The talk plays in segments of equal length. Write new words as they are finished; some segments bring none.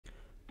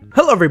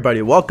Hello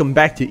everybody, welcome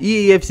back to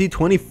EAFC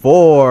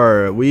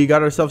 24. We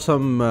got ourselves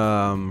some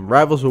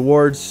Rivals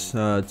rewards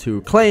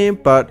to claim,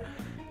 but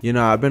you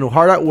know, I've been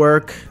hard at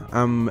work.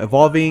 I'm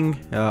evolving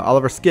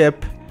Oliver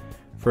Skip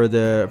for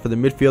the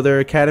midfielder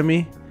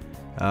academy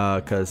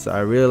because I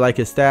really like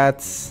his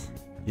stats,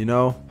 you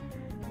know,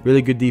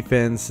 really good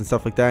defense and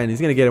stuff like that, and he's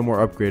gonna get it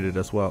more upgraded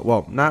as well.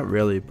 Well, not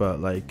really, but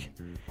like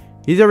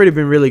he's already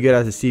been really good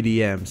as a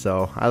CDM,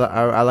 so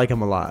I like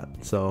him a lot.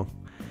 So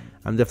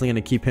I'm definitely going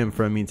to keep him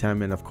for a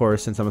meantime. And of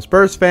course, since I'm a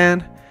Spurs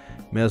fan,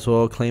 may as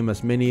well claim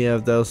as many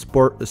of those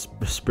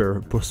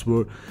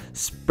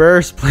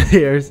Spurs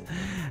players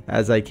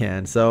as I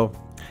can. So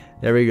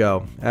there we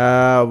go.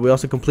 We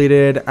also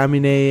completed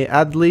Amine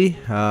Adli.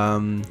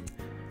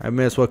 I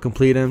may as well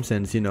complete him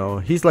since, you know,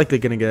 he's likely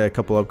going to get a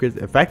couple upgrades.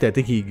 In fact, I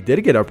think he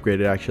did get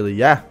upgraded actually.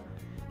 Yeah,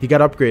 he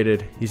got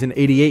upgraded. He's an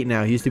 88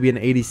 now. He used to be an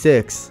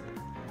 86.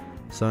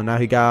 So now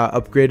he got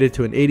upgraded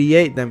to an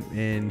 88,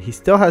 and he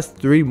still has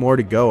 3 more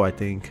to go, I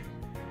think.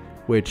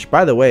 Which,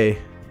 by the way,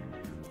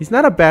 he's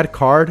not a bad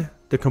card.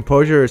 The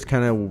composure is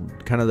kind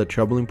of the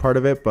troubling part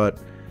of it, but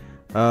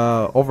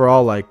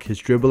overall, like his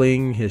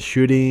dribbling, his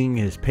shooting,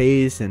 his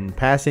pace, and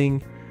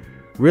passing,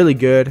 really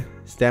good.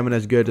 Stamina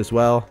is good as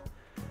well.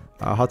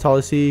 How tall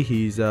is he?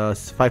 He's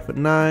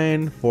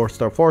 5'9",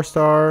 4-star,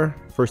 4-star,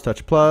 first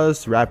touch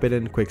plus, rapid,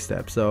 and quick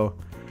step. So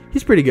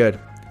he's pretty good.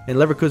 And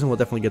Leverkusen will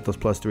definitely get those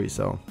 +3,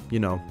 so, you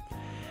know,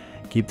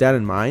 keep that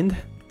in mind.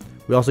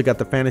 We also got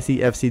the Fantasy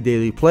FC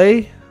Daily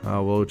Play.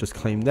 We'll just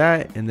claim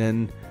that. And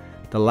then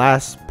the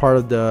last part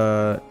of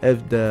the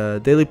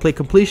Daily Play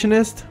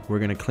Completionist, we're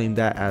going to claim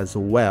that as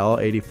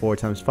well. 84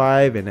 times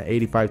 5 and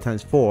 85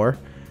 times 4.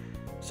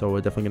 So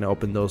we're definitely going to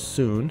open those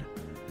soon.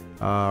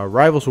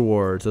 Rivals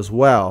rewards as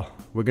well.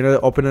 We're going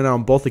to open it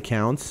on both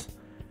accounts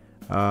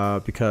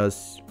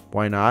because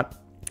why not?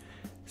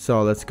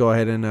 So let's go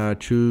ahead and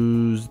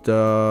choose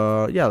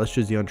let's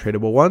choose the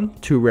untradeable one.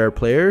 2 rare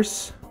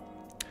players.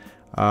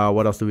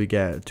 What else do we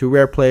get? 2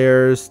 rare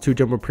players, 2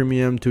 jumbo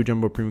premium, 2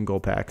 jumbo premium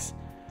gold packs.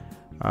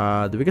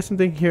 Do we get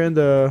something here in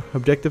the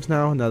objectives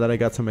now that I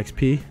got some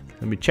XP?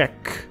 Let me check.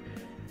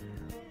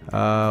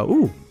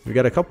 Ooh, we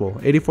got a couple.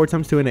 84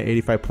 times 2 and an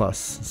 85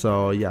 plus.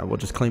 So yeah, we'll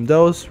just claim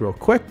those real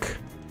quick.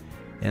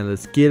 And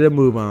let's get a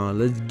move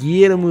on.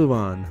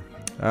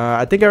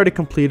 I think I already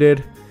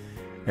completed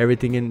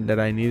everything that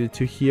I needed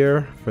to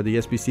here for the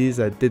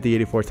SBCs. I did the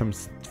 84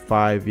 times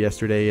 5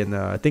 yesterday, and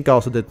I think I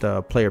also did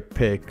the player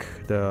pick,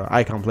 the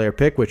icon player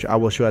pick, which I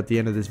will show at the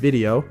end of this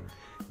video.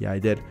 Yeah, I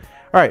did.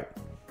 All right,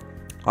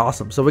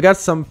 awesome. So we got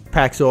some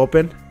packs to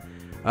open.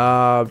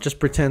 Just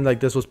pretend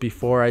like this was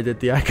before I did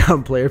the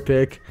icon player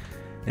pick,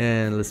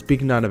 and let's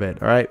speak none of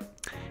it. All right.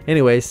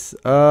 Anyways,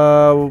 we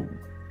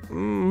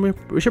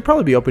should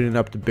probably be opening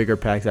up the bigger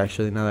packs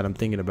actually. Now that I'm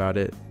thinking about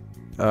it.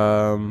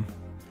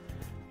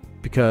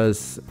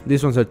 Because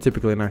these ones are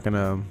typically not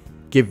gonna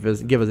give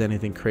us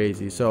anything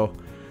crazy. So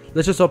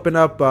let's just open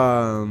up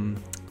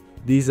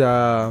these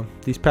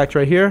packs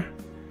right here.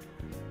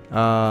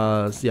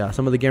 So yeah,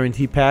 some of the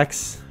guarantee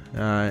packs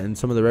and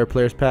some of the rare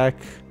players pack.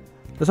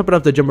 Let's open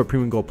up the jumbo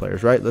premium gold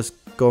players, right? Let's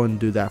go and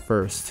do that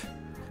first.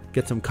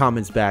 Get some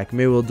comments back.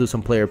 Maybe we'll do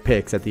some player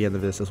picks at the end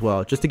of this as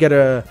well, just to get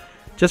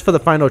just for the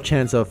final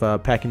chance of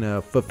packing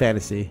a foot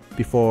fantasy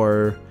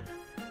before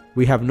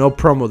we have no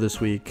promo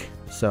this week.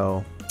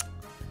 So,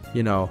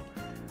 you know,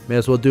 may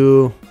as well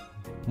do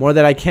more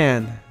that I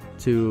can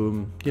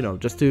to, you know,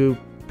 just to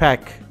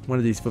pack one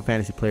of these for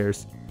fantasy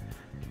players.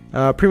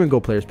 Premium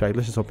gold players pack.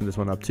 Let's just open this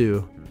one up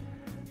too.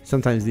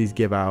 Sometimes these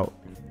give out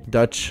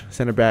Dutch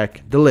center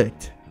back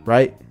Delict,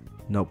 right?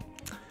 Nope.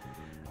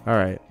 All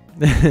right.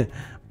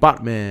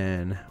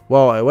 Botman.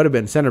 Well, it would have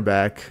been center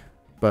back,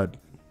 but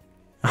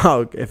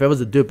if it was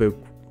a dupe,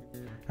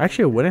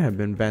 actually it wouldn't have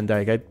been Van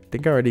Dijk. I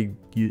think I already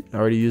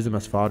used him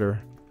as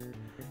fodder.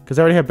 Because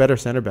I already have better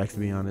center backs,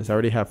 to be honest. I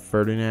already have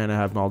Ferdinand, I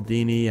have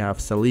Maldini, I have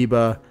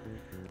Saliba.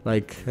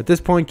 Like, at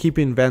this point,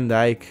 keeping Van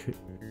Dijk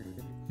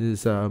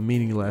is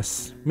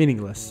meaningless,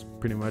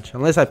 pretty much.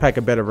 Unless I pack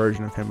a better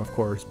version of him, of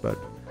course. But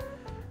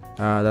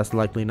that's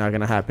likely not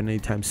going to happen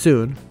anytime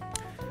soon.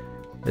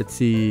 Let's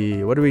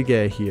see, what do we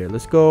get here?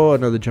 Let's go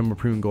another jumbo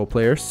premium gold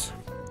players.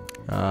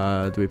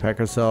 Do we pack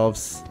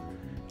ourselves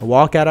a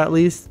walkout at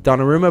least?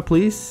 Donnarumma,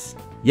 please.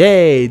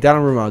 Yay,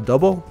 Donnarumma,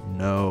 double?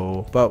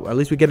 No, but at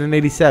least we get an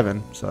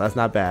 87, so that's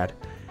not bad.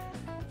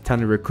 Time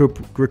to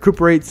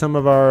recuperate some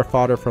of our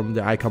fodder from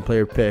the icon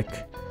player pick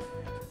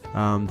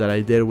that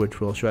I did,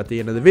 which we'll show at the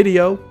end of the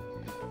video.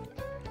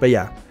 But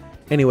yeah,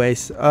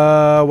 anyways,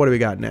 what do we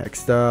got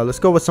next? Let's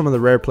go with some of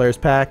the rare players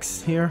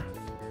packs here.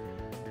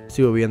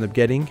 See what we end up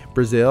getting.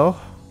 Brazil,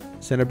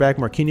 center back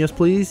Marquinhos,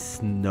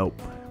 please.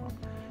 Nope.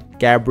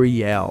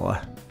 Gabriel.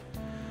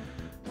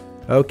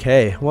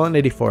 Okay, well, an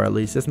 84 at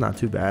least. It's not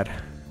too bad.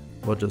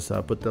 We'll just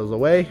put those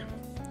away.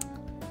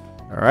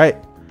 All right.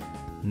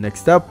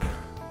 Next up,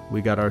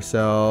 we got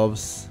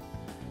ourselves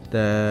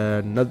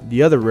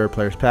the other rare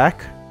players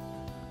pack.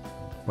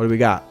 What do we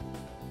got?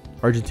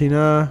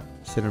 Argentina,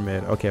 center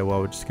mid. Okay,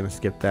 well, we're just going to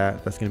skip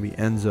that. That's going to be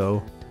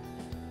Enzo.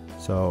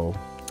 So,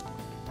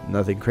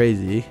 Nothing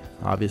crazy,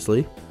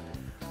 obviously.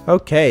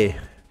 Okay,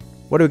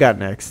 what do we got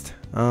next?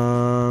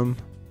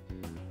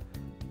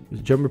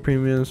 Jumbo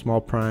Premium,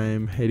 Small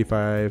Prime,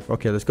 85.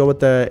 Okay, let's go with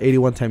the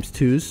 81 times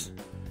 2s.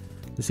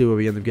 Let's see what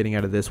we end up getting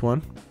out of this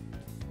one.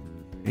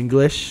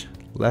 English,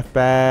 left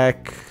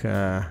back.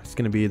 It's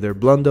going to be either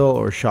Blundell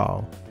or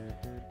Shaw.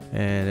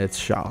 And it's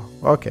Shaw.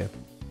 Okay.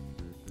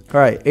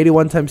 Alright,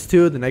 81 times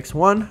 2, the next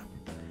one.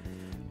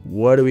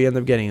 What do we end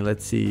up getting?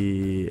 Let's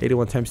see.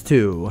 81 times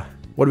 2.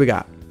 What do we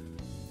got?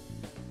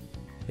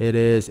 It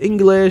is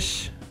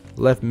English,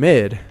 left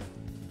mid.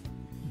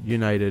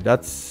 United.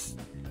 That's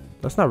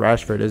not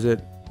Rashford, is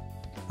it?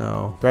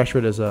 No,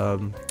 Rashford is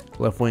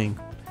left wing.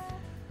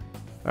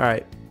 All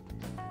right.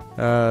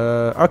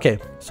 Okay.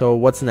 So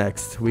what's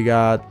next? We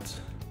got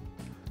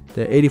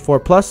the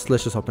 84 plus.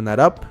 Let's just open that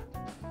up.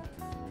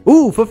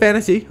 Ooh, for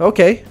fantasy.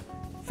 Okay.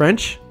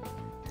 French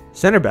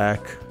center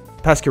back,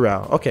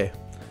 Pascal. Okay,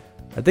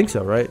 I think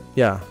so, right?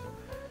 Yeah.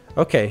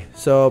 Okay.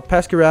 So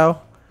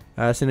Pascal,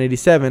 it's an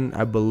 87.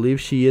 I believe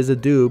she is a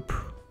dupe.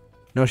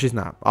 No, she's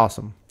not.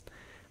 Awesome.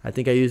 I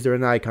think I used her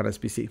in the icon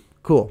SBC.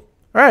 Cool.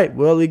 All right.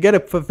 Well, you get a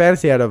for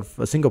fantasy out of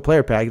a single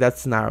player pack.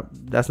 That's not.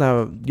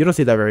 You don't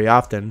see that very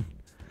often.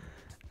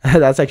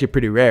 That's actually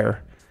pretty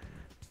rare.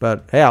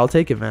 But hey, I'll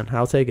take it, man.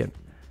 I'll take it.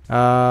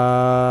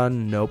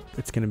 Nope.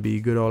 It's gonna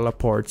be good old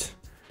Laporte.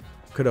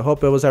 Could have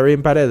hoped it was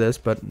Irene Paredes,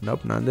 but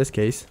nope, not in this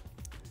case.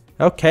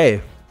 Okay.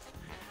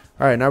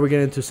 All right. Now we're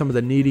getting into some of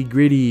the nitty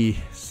gritty,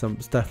 some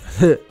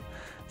stuff.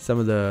 some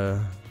of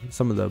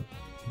the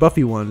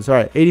Buffy ones. All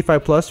right.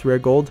 85 plus rare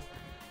gold.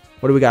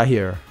 What do we got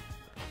here?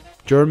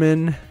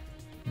 German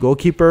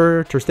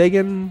goalkeeper Ter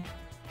Stegen?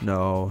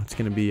 No, it's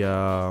gonna be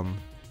I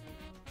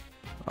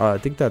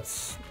think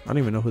that's, I don't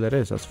even know who that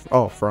is. That's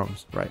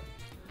From's, right?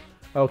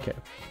 Okay.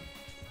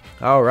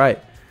 All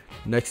right.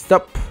 Next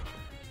up,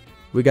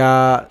 we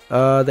got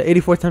the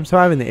 84 times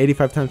 5 and the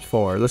 85 times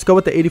 4. Let's go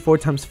with the 84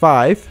 times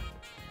 5.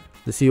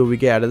 Let's see what we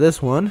get out of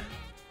this one.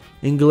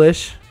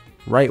 English,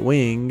 right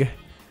wing,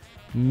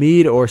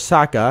 Mead or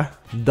Saka,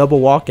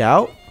 double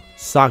walkout.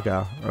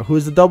 Saka. Or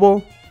who's the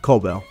double?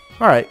 Colbell.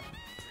 All right.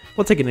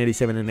 We'll take an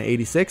 87 and an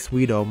 86.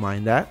 We don't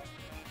mind that.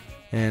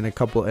 And a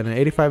couple, and an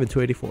 85 and two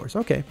 84s.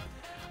 Okay.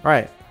 All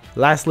right.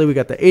 Lastly, we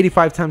got the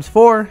 85 times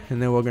 4.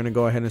 And then we're going to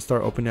go ahead and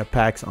start opening up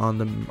packs on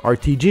the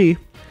RTG.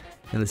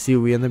 And let's see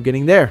what we end up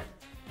getting there.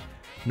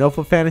 No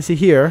for fantasy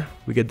here.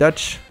 We get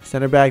Dutch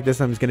center back. This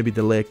time it's going to be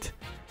Delict.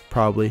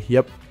 Probably.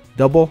 Yep.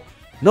 Double.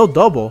 No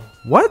double.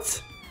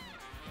 What?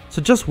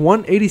 So just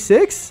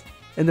 186?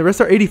 And the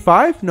rest are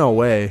 85? No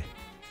way.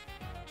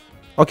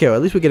 Okay, well,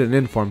 at least we get an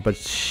inform, but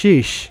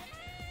sheesh.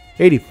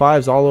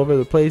 85s all over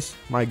the place.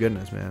 My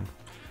goodness, man.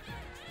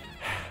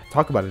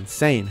 Talk about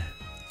insane.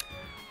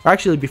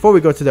 Actually, before we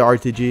go to the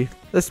RTG,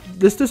 let's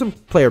do some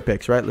player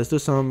picks, right? Let's do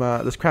some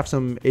let's craft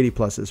some 80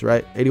 pluses,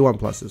 right? 81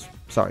 pluses.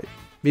 Sorry.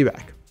 Be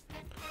back.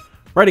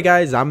 Righty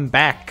guys, I'm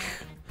back.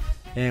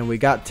 And we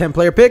got 10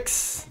 player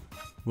picks.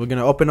 We're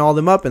gonna open all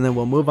them up and then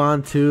we'll move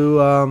on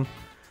to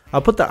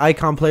I'll put the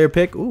icon player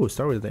pick. Ooh,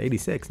 start with the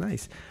 86.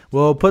 Nice.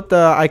 We'll put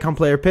the icon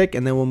player pick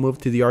and then we'll move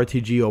to the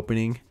RTG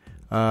opening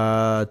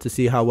to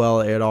see how well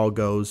it all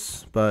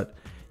goes. But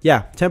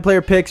yeah, 10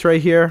 player picks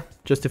right here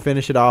just to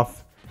finish it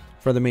off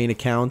for the main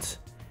account.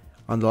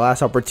 On the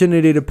last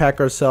opportunity to pack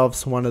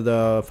ourselves one of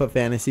the foot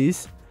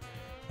fantasies.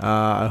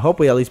 I hope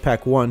we at least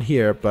pack one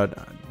here, but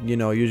you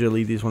know,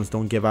 usually these ones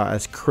don't give out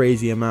as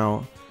crazy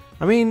amount.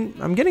 I mean,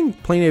 I'm getting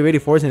plenty of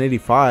 84s and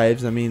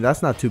 85s. I mean,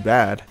 that's not too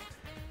bad.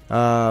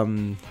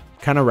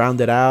 Kind of round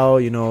it out,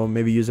 you know,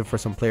 maybe use it for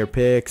some player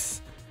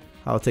picks.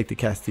 I'll take the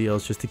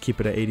Castillos just to keep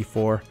it at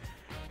 84.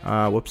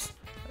 Whoops.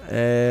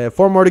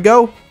 4 more to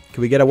go.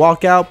 Can we get a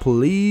walkout,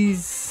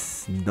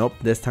 please? Nope,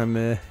 this time.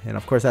 And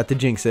of course, I had to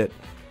jinx it.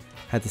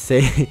 Had to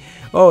say,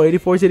 oh,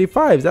 84s,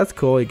 85s. That's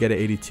cool. You get an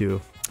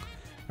 82.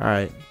 All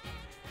right.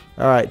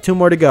 All right, 2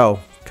 more to go.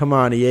 Come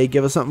on, EA.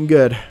 Give us something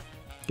good.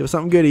 Give us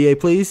something good, EA,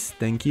 please.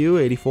 Thank you.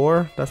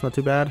 84. That's not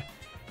too bad.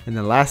 And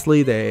then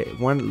lastly, the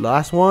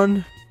last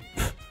one.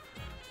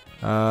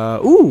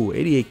 Ooh,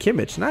 88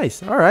 Kimmich.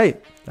 Nice. All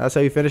right. That's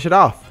how you finish it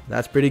off.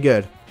 That's pretty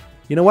good.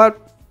 You know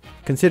what?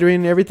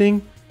 Considering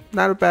everything,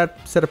 not a bad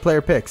set of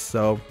player picks.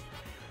 So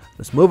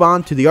let's move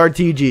on to the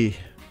RTG.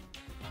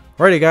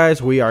 Alrighty,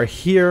 guys. We are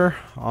here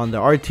on the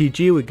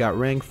RTG. We got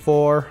rank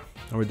 4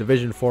 or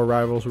Division 4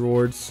 Rivals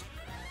rewards.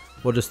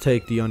 We'll just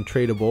take the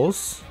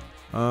untradables.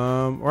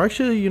 Or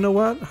actually, you know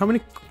what? How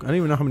many? I don't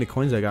even know how many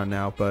coins I got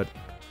now, but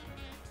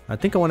I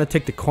think I want to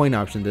take the coin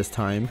option this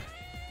time.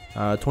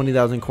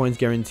 20,000 coins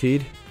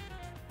guaranteed.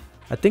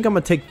 I think I'm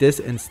gonna take this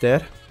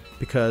instead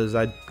because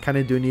I kind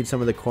of do need some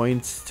of the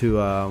coins to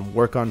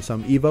work on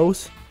some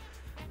evos.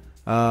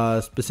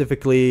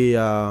 Specifically,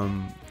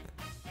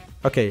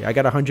 okay, I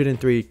got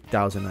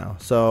 103,000 now,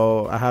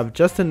 so I have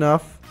just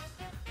enough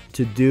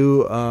to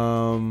do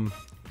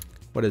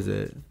what is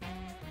it?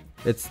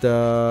 It's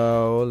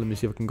the, let me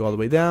see if I can go all the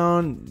way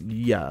down.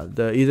 Yeah,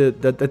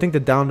 I think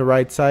the down the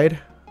right side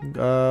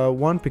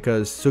one,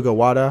 because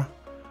Sugawara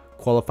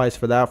qualifies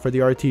for that for the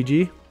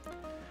RTG.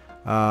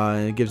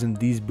 It gives him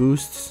these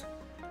boosts.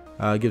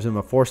 Gives him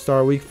a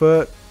 4-star weak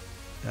foot.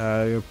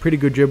 Pretty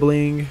good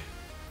dribbling.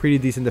 Pretty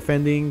decent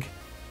defending.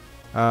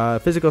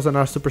 Physicals are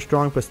not super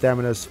strong, but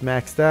stamina's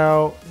maxed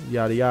out.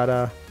 Yada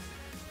yada.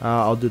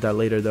 I'll do that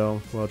later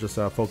though. We'll just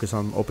focus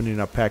on opening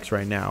up packs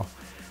right now.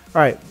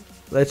 Alright,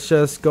 let's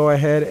just go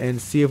ahead and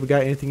see if we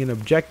got anything in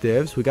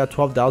objectives. We got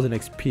 12,000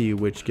 XP,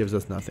 which gives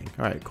us nothing.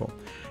 Alright, cool.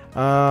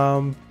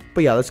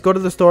 But yeah, let's go to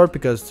the store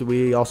because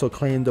we also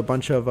claimed a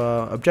bunch of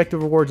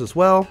objective rewards as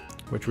well,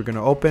 which we're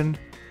gonna open.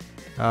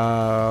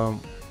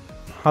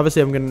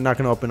 Obviously, I'm not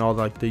gonna open all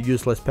like the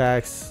useless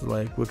packs.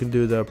 Like we can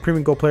do the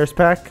premium gold players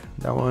pack.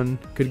 That one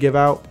could give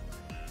out.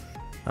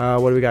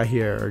 What do we got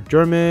here?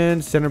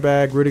 German center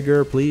back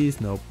Rudiger, please.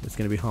 Nope, it's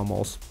gonna be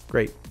Hummels.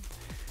 Great.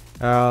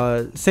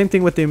 Same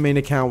thing with the main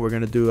account. We're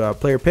gonna do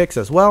player picks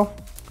as well.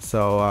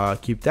 So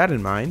keep that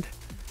in mind.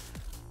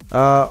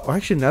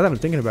 Actually, now that I'm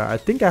thinking about it, I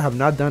think I have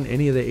not done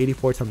any of the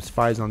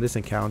 84x5s on this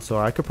account, so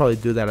I could probably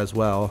do that as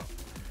well.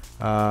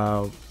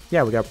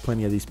 Yeah, we got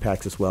plenty of these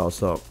packs as well,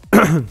 so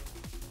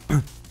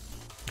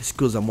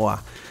excuse-moi.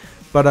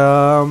 But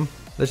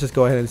let's just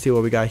go ahead and see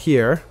what we got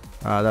here.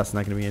 That's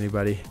not gonna be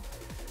anybody.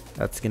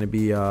 That's gonna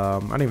be I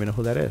don't even know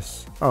who that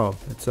is. Oh,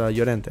 it's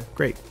Llorente.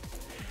 Great.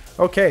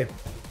 Okay.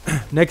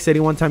 Next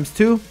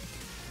 81x2.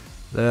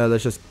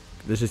 Let's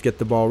just get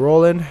the ball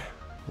rolling.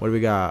 What do we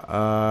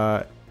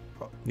got?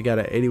 We got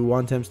an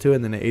 81x2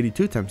 and then an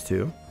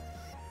 82x2.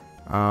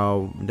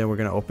 Then we're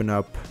gonna open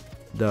up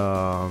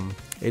the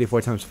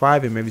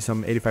 84x5 and maybe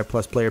some 85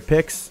 plus player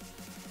picks,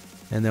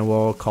 and then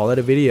we'll call it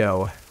a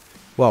video.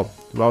 Well,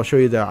 I'll show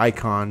you the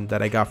icon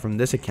that I got from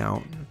this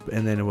account,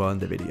 and then we'll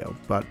end the video.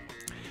 But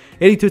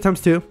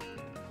 82x2.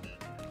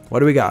 What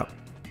do we got?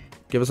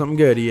 Give us something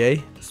good,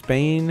 EA.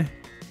 Spain.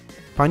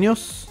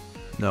 Paños?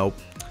 Nope.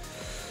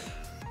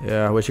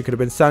 Yeah, I wish it could have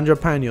been Sandro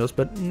Paños,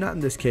 but not in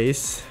this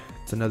case.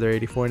 It's another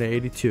 84 and an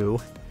 82.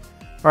 All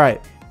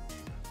right.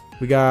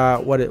 We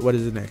got, what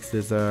is it next?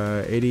 There's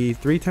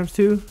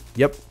 83x2.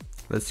 Yep.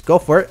 Let's go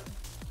for it.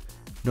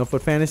 No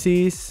foot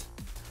fantasies.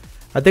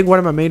 I think one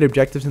of my main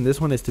objectives in this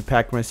one is to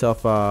pack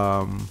myself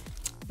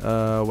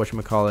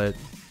whatchamacallit.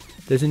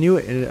 There's a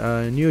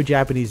new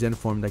Japanese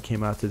inform that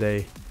came out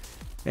today,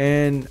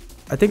 and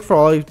I think for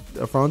all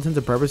intents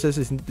and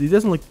purposes, he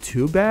doesn't look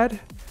too bad,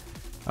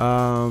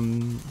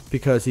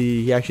 because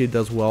he actually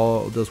does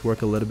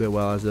work a little bit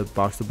well as a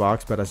box to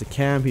box, but as a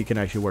cam he can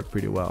actually work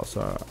pretty well.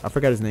 So I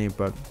forgot his name,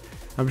 but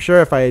I'm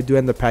sure if I do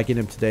end up packing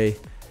him today,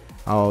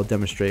 I'll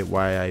demonstrate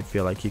why I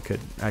feel like he could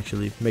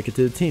actually make it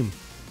to the team.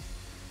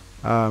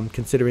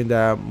 Considering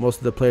that most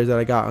of the players that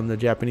I got on the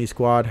Japanese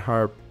squad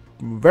are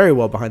very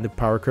well behind the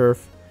power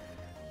curve,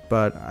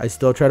 but I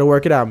still try to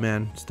work it out,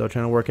 man. Still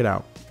trying to work it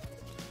out.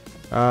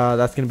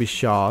 That's gonna be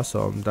Shaw,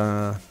 so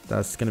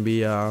that's gonna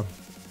be a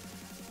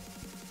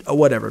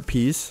whatever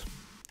piece.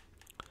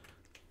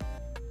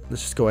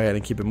 Let's just go ahead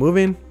and keep it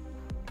moving.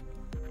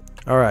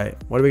 All right,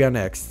 what do we got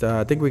next?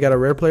 I think we got a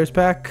rare players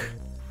pack,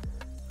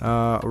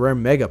 a rare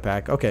mega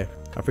pack. Okay,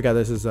 I forgot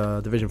this is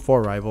Division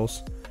 4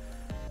 rivals.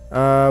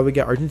 We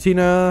got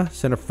Argentina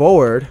center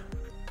forward.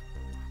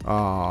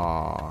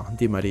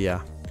 Di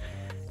Maria.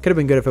 Could have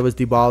been good if it was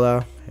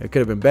Dybala. It could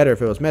have been better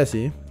if it was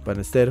Messi, but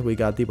instead we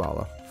got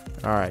Dybala.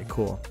 All right,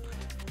 cool.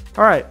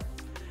 All right,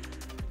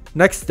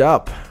 next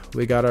up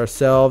we got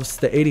ourselves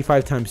the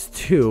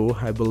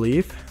 85x2, I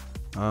believe.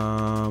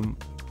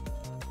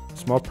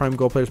 Small prime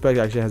gold player spec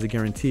actually has a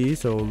guarantee,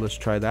 so let's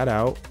try that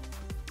out.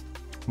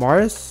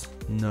 Morris?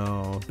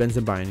 No.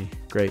 Benzembini.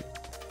 Great.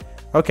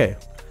 Okay,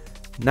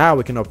 now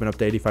we can open up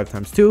the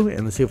 85x2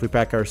 and let's see if we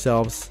pack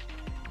ourselves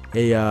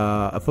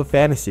a foot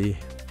fantasy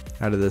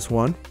out of this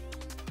one.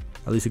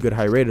 At least a good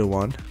high rated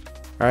one.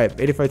 All right,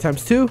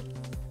 85x2.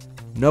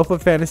 No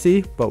foot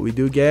fantasy, but we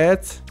do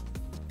get,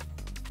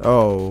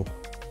 oh,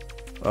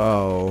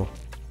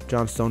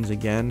 John Stones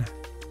again.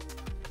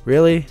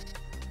 Really?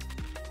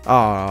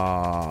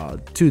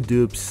 Two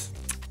dupes.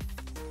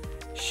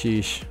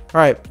 Sheesh.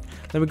 All right,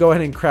 let me go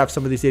ahead and craft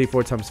some of these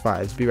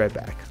 84x5s. Be right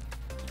back.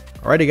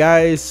 Alrighty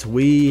guys,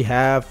 we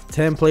have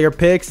 10 player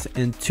picks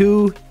and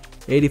 2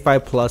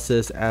 85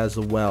 pluses as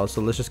well.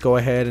 So let's just go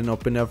ahead and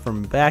open up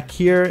from back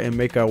here and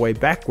make our way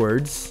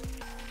backwards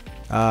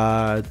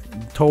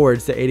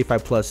towards the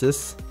 85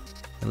 pluses.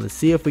 And let's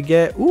see if we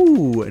get,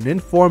 ooh, an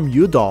inform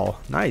Udall.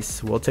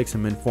 Nice. We'll take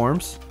some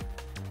informs,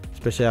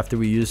 especially after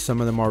we use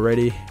some of them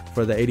already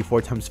for the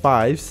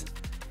 84x5s.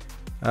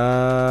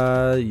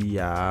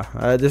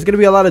 Yeah, there's gonna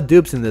be a lot of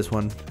dupes in this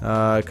one,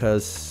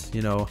 because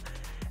you know,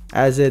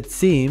 as it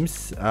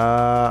seems,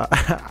 I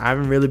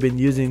haven't really been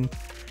using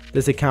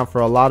this account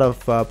for a lot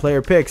of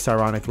player picks,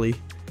 ironically.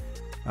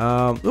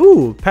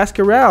 Ooh,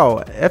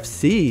 Pascal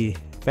FC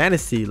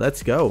fantasy,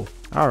 let's go.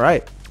 All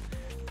right,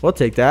 we'll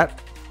take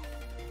that.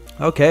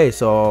 Okay,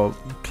 so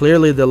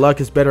clearly the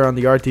luck is better on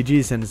the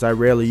RTG since I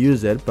rarely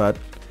use it, but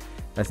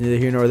that's neither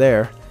here nor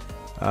there.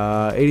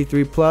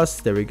 83 plus,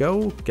 there we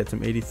go. Get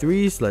some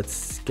 83s.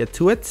 Let's get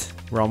to it.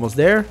 We're almost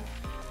there.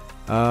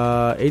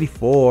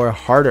 84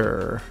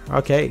 harder.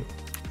 Okay,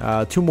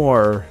 2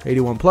 more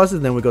 81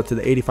 pluses, then we go to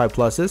the 85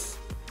 pluses.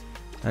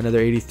 Another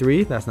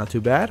 83. That's not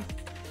too bad.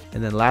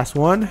 And then last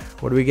one.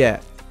 What do we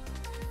get?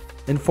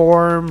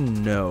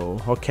 Inform?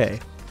 No. Okay.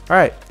 All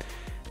right.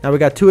 Now we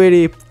got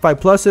 285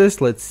 pluses.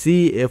 Let's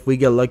see if we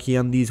get lucky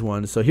on these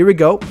ones. So here we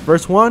go.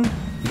 First one.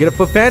 We get a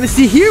FUT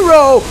Fantasy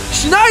Hero.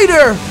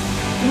 Schneider.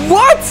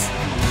 What?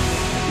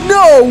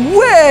 No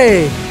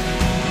way.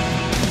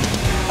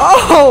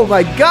 Oh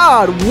my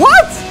God.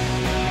 What?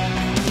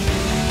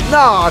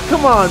 Nah,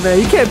 come on, man.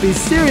 You can't be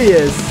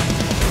serious.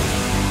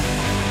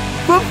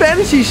 FUT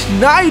Fantasy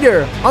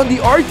Schneider on the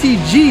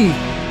RTG.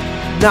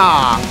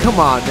 Nah, come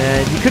on,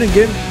 man. You couldn't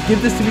give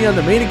this to me on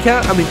the main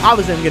account? I mean,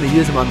 obviously I'm going to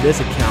use him on this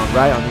account,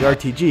 right? On the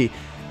RTG.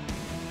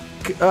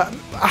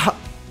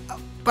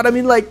 But I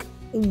mean, like,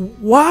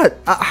 what?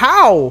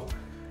 How?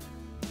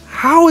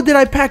 How did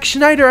I pack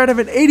Schneider out of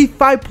an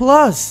 85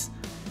 plus?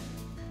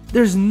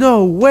 There's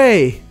no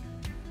way.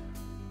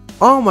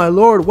 Oh my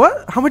lord,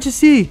 what? How much is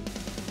he?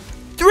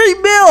 3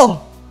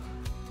 mil!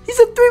 He's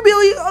a 3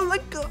 million. I'm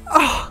like,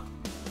 oh.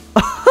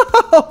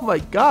 Oh my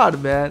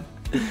god, man.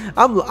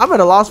 I'm at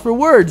a loss for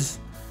words.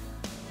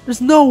 There's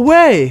no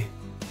way.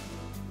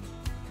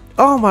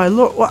 Oh my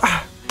lord. What?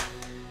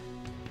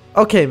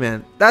 Okay,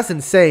 man. That's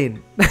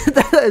insane.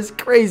 That is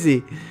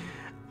crazy.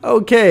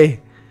 Okay.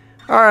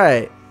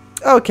 Alright.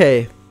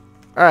 Okay.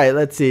 Alright,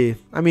 let's see.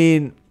 I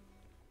mean,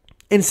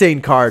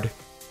 insane card.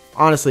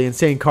 Honestly,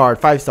 insane card.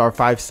 5-star,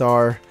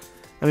 5-star.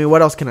 I mean,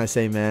 what else can I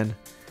say, man?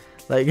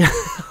 Like,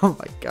 oh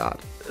my god.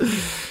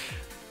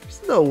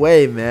 There's no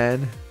way,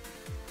 man.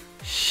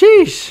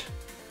 Sheesh.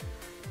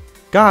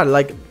 God,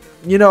 like,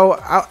 you know,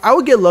 I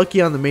would get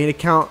lucky on the main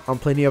account on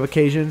plenty of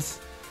occasions.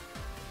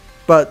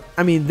 But,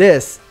 I mean,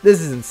 this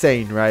is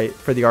insane, right?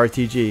 For the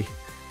RTG.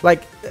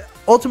 Like,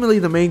 ultimately,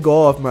 the main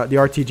goal of the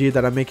RTG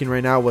that I'm making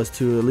right now was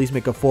to at least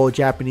make a full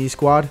Japanese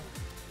squad.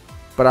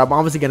 But I'm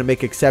obviously going to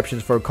make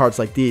exceptions for cards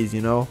like these,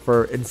 you know?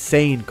 For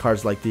insane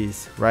cards like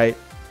these, right?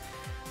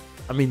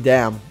 I mean,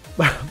 damn.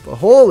 But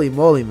holy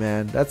moly,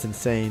 man. That's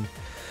insane.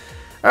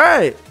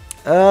 Alright.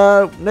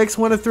 Next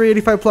one of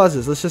 385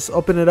 pluses. Let's just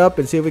open it up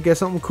and see if we get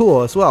something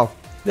cool as well.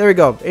 There we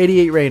go.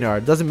 88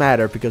 Reynard. Doesn't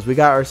matter because we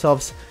got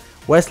ourselves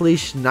Wesley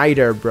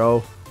Schneider,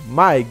 bro.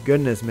 My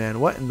goodness, man.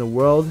 What in the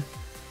world?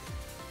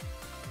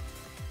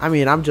 I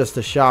mean, I'm just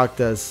as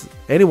shocked as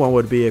anyone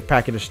would be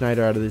packing a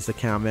Schneider out of this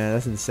account, man.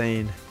 That's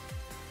insane.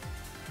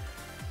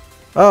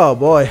 Oh,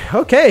 boy.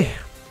 Okay.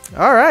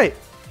 All right.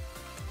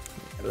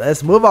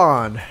 Let's move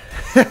on.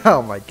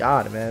 Oh, my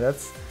God, man.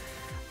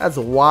 That's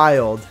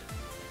wild.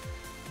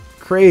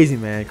 Crazy,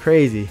 man.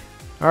 Crazy.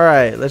 All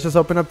right. Let's just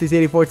open up these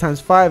 84 times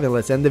 5 and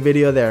let's end the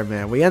video there,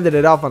 man. We ended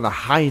it off on a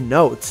high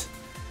note.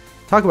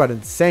 Talk about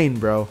insane,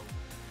 bro.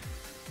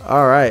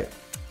 All right.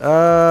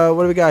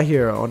 What do we got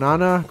here?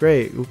 Onana?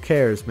 Great. Who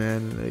cares,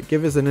 man?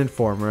 Give us an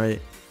inform,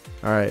 right?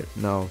 All right.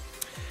 No.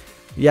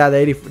 Yeah, the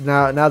 80.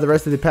 Now the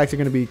rest of the packs are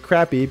going to be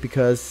crappy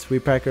because we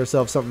pack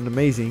ourselves something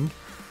amazing.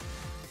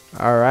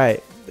 All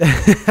right.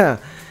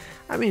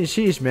 I mean,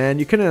 sheesh, man.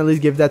 You couldn't at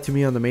least give that to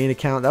me on the main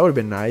account. That would have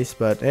been nice.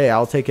 But, hey,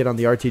 I'll take it on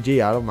the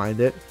RTG. I don't mind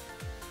it.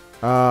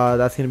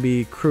 That's going to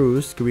be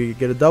Cruz. Can we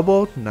get a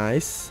double?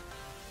 Nice.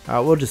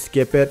 We'll just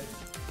skip it.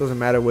 Doesn't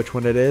matter which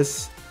one it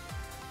is.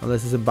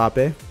 Unless it's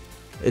Mbappe.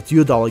 It's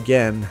Udall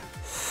again.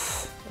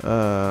 But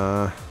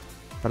I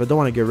don't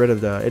want to get rid of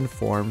the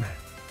inform.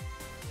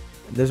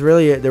 There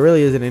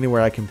really isn't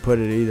anywhere I can put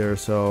it either.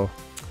 So,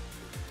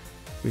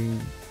 we can,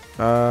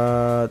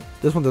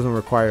 this one doesn't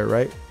require it,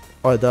 right?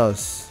 Oh, it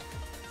does.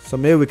 So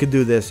maybe we could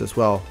do this as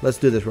well. Let's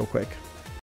do this real quick.